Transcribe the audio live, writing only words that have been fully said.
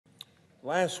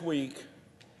Last week,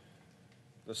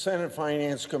 the Senate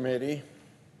Finance Committee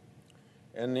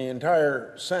and the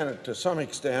entire Senate, to some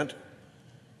extent,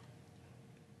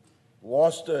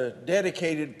 lost a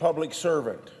dedicated public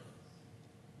servant,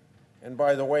 and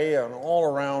by the way, an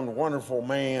all-around wonderful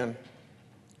man,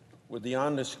 with the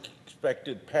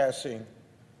unexpected passing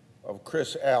of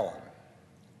Chris Allen.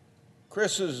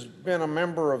 Chris has been a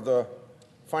member of the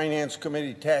Finance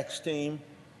Committee tax team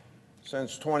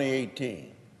since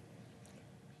 2018.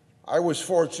 I was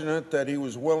fortunate that he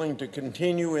was willing to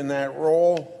continue in that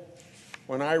role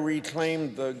when I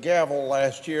reclaimed the gavel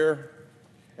last year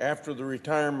after the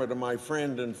retirement of my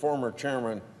friend and former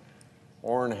chairman,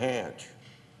 Orrin Hatch.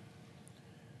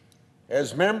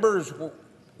 As members,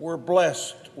 we're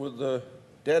blessed with the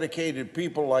dedicated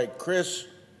people like Chris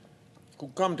who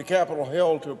come to Capitol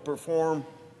Hill to perform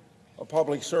a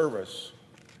public service.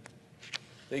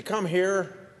 They come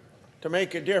here to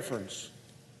make a difference,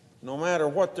 no matter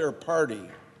what their party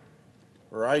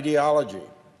or ideology.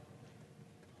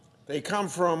 They come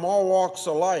from all walks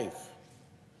of life,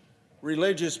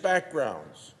 religious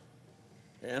backgrounds,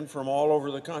 and from all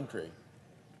over the country.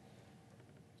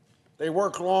 They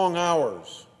work long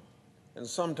hours, and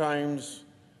sometimes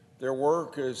their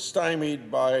work is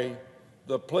stymied by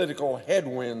the political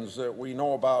headwinds that we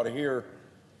know about here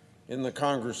in the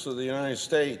Congress of the United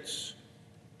States.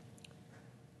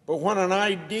 But when an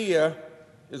idea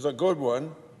is a good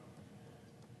one,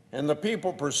 and the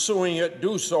people pursuing it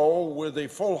do so with a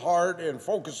full heart and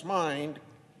focused mind,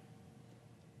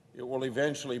 it will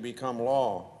eventually become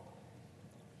law.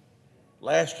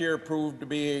 Last year proved to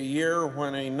be a year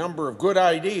when a number of good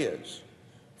ideas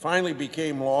finally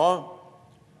became law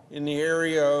in the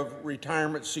area of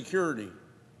retirement security,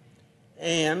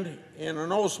 and in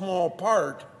no small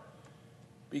part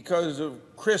because of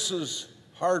Chris's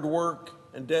hard work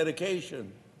and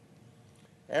dedication.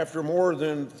 After more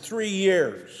than 3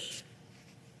 years,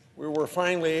 we were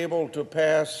finally able to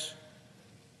pass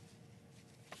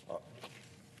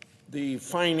the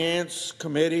Finance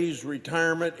Committee's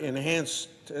Retirement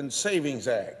Enhanced and Savings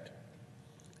Act.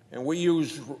 And we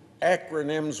use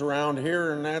acronyms around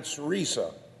here, and that's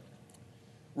RESA.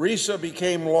 RESA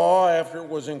became law after it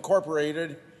was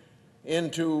incorporated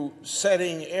into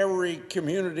setting every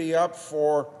community up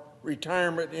for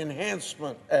Retirement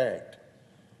Enhancement Act.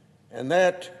 And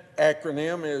that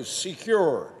acronym is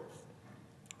SECURE.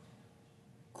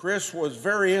 Chris was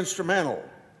very instrumental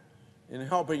in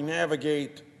helping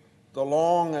navigate the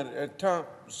long and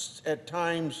at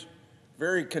times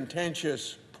very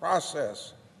contentious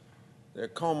process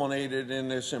that culminated in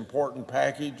this important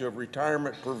package of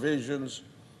retirement provisions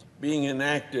being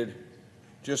enacted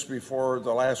just before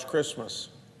the last Christmas.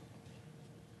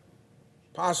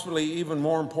 Possibly even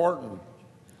more important,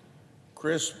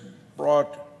 Chris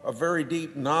brought a very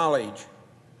deep knowledge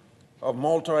of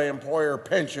multi-employer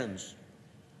pensions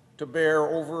to bear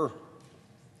over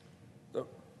the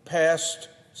past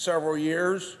several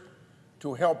years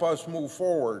to help us move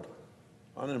forward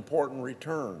on important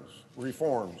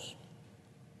reforms.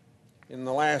 In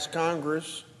the last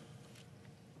Congress,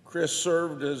 Chris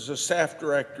served as a staff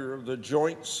director of the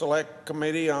Joint Select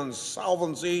Committee on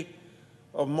Solvency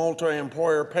of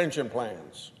Multi-Employer Pension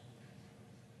Plans.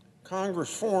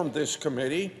 Congress formed this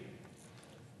committee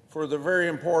for the very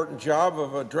important job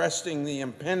of addressing the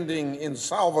impending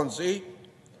insolvency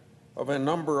of a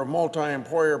number of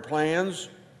multi-employer plans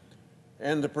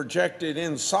and the projected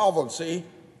insolvency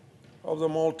of the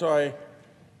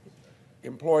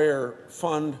multi-employer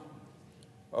fund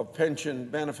of Pension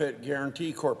Benefit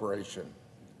Guaranty Corporation.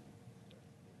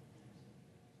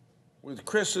 With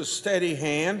Chris's steady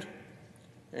hand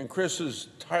and Chris's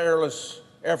tireless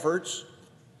efforts,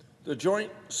 the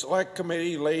Joint Select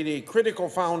Committee laid a critical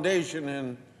foundation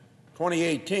in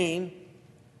 2018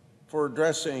 for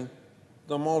addressing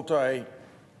the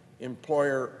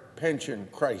multi-employer pension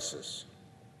crisis.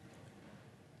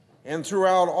 And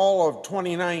throughout all of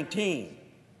 2019,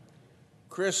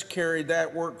 Chris carried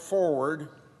that work forward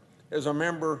as a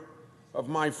member of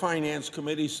my Finance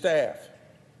Committee staff.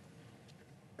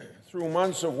 Through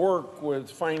months of work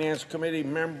with Finance Committee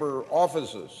member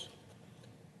offices,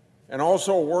 and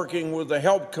also working with the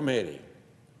Help Committee,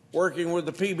 working with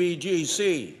the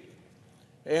PBGC,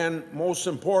 and most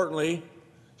importantly,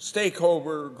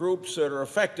 stakeholder groups that are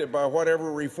affected by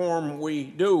whatever reform we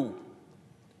do.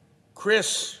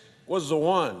 Chris was the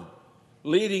one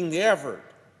leading the effort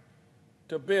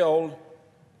to build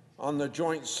on the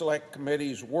Joint Select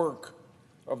Committee's work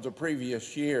of the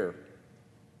previous year.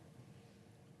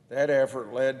 That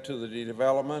effort led to the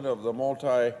development of the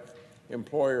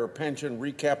Multi-Employer Pension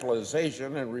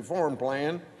Recapitalization and Reform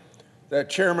Plan that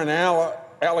Chairman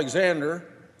Alexander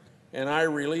and I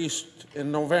released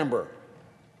in November.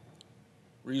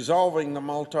 Resolving the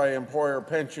multi-employer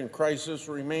pension crisis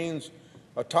remains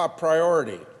a top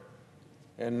priority,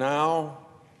 and now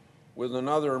with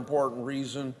another important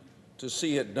reason to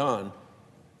see it done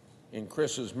in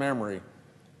Chris's memory,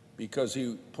 because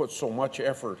he put so much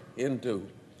effort into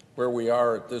where we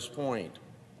are at this point.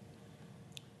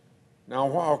 Now,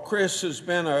 while Chris has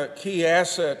been a key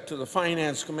asset to the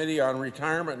Finance Committee on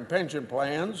Retirement and Pension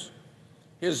Plans,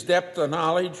 his depth of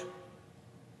knowledge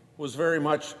was very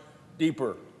much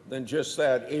deeper than just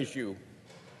that issue.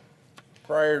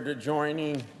 Prior to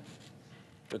joining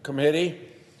the committee,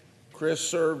 Chris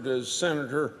served as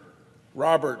Senator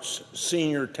Roberts'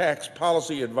 senior tax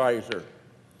policy advisor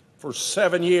for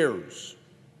 7 years.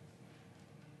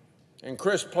 And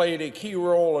Chris played a key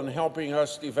role in helping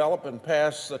us develop and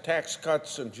pass the Tax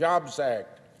Cuts and Jobs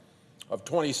Act of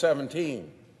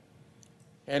 2017.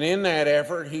 And in that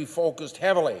effort, he focused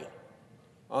heavily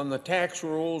on the tax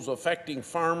rules affecting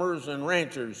farmers and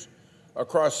ranchers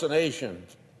across the nation,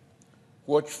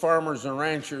 which farmers and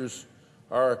ranchers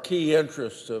are a key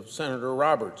interest of Senator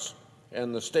Roberts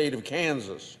and the state of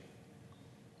Kansas.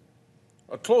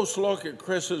 A close look at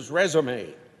Chris's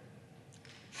resume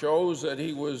shows that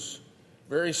he was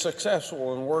very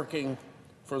successful in working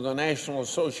for the National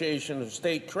Association of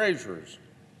State Treasurers,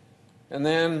 and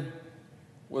then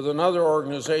with another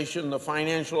organization, the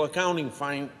Financial Accounting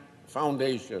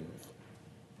Foundation.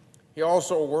 He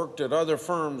also worked at other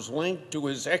firms linked to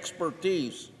his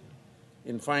expertise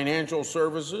in financial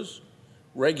services,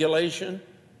 regulation,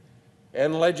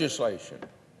 and legislation.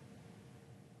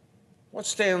 What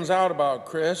stands out about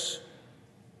Chris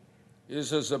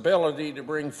is his ability to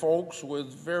bring folks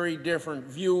with very different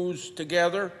views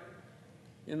together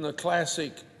in the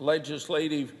classic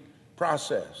legislative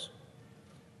process.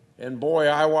 And boy,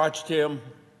 I watched him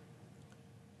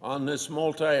on this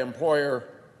multi-employer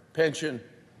pension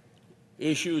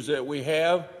issues that we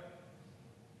have,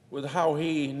 with how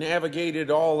he navigated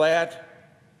all that.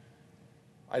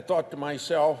 I thought to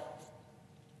myself,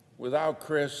 without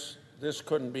Chris, this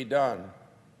couldn't be done.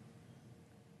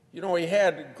 You know, he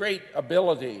had great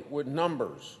ability with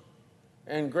numbers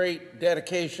and great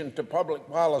dedication to public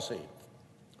policy.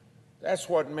 That's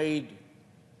what made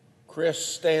Chris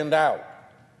stand out.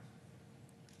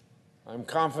 I'm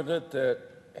confident that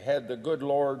had the good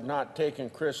Lord not taken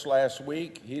Chris last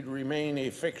week, he'd remain a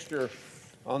fixture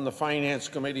on the Finance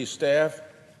Committee staff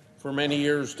for many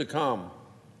years to come.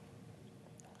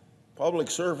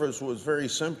 Public service was very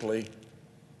simply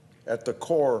at the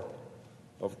core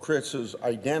of Chris's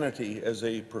identity as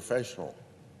a professional.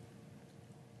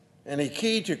 And a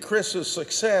key to Chris's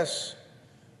success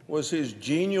was his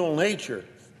genial nature.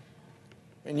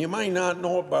 And you might not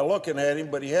know it by looking at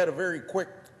him, but he had a very quick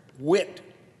wit.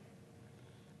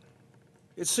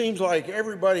 It seems like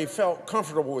everybody felt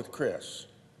comfortable with Chris,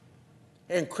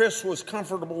 and Chris was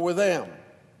comfortable with them.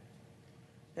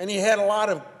 And he had a lot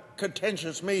of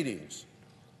contentious meetings.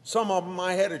 Some of them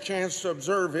I had a chance to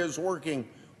observe his working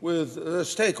with the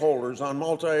stakeholders on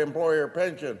multi-employer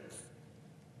pension.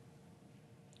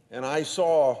 And I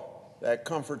saw that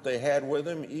comfort they had with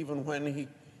him, even when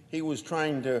he was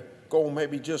trying to go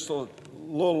maybe just a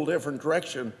little different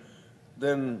direction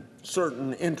than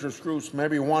certain interest groups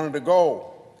maybe wanted to go.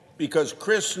 Because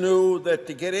Chris knew that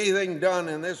to get anything done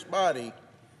in this body,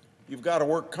 you've got to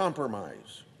work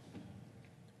compromise.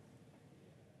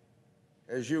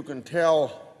 As you can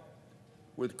tell,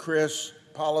 with Chris,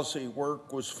 policy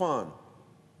work was fun.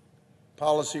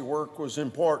 Policy work was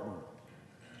important.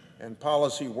 And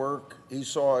policy work, he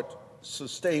saw it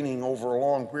sustaining over a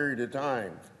long period of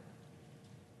time.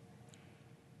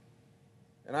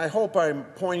 And I hope I'm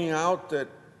pointing out that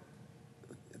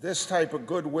this type of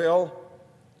goodwill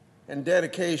and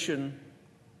dedication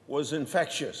was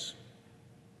infectious.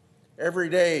 Every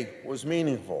day was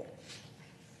meaningful.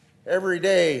 Every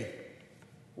day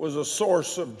was a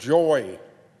source of joy.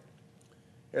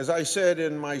 As I said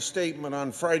in my statement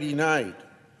on Friday night,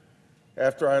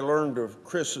 after I learned of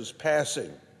Chris's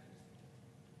passing,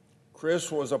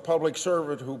 Chris was a public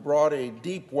servant who brought a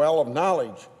deep well of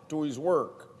knowledge to his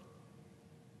work.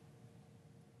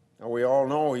 Now, we all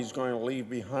know he's going to leave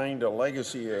behind a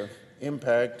legacy of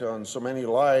impact on so many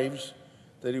lives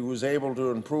that he was able to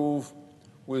improve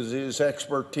with his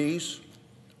expertise,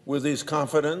 with his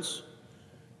confidence,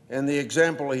 and the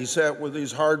example he set with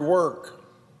his hard work.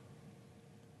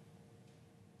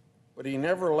 But he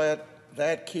never let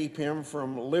that keep him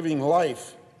from living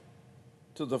life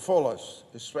to the fullest,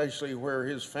 especially where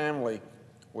his family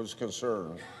was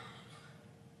concerned.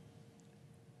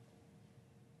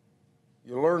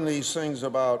 You learn these things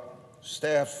about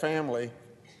staff family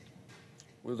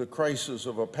with the crisis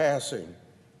of a passing.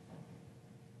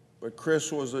 But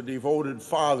Chris was a devoted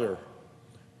father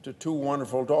to two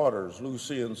wonderful daughters,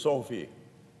 Lucy and Sophie.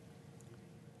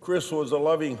 Chris was a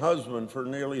loving husband for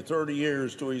nearly 30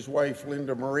 years to his wife,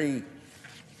 Linda Marie.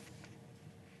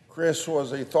 Chris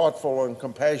was a thoughtful and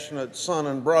compassionate son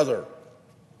and brother.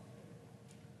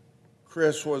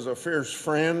 Chris was a fierce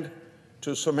friend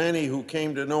to so many who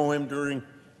came to know him during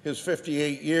his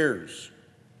 58 years.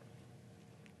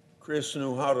 Chris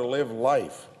knew how to live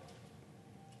life.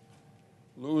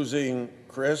 Losing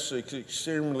Chris is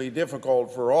extremely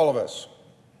difficult for all of us.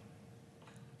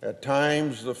 At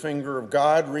times, the finger of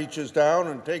God reaches down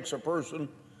and takes a person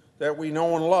that we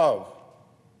know and love.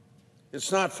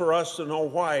 It's not for us to know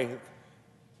why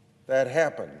that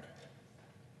happened.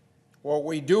 What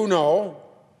we do know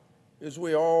is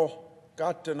we all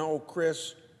got to know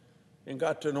Chris and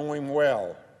got to know him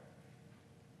well.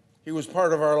 He was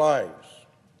part of our lives,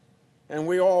 and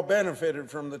we all benefited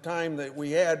from the time that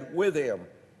we had with him.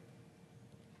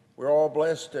 We're all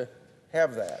blessed to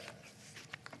have that.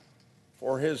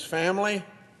 For his family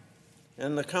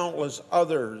and the countless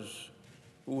others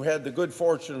who had the good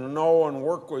fortune to know and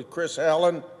work with Chris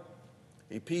Allen,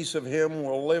 a piece of him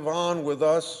will live on with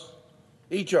us,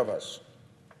 each of us,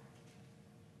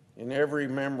 in every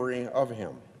memory of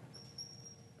him.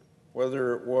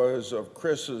 Whether it was of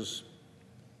Chris's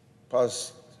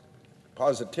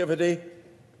positivity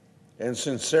and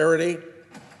sincerity,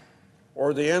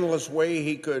 or the endless way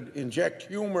he could inject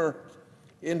humor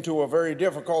into a very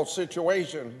difficult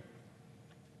situation,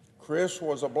 Chris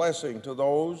was a blessing to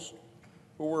those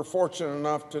who were fortunate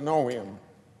enough to know him.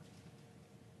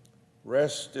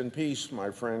 Rest in peace, my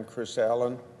friend Chris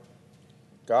Allen.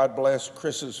 God bless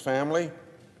Chris's family,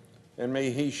 and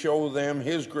may he show them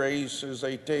his grace as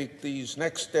they take these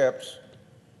next steps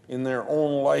in their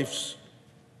own life's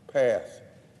path.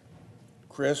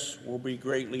 Chris will be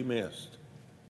greatly missed.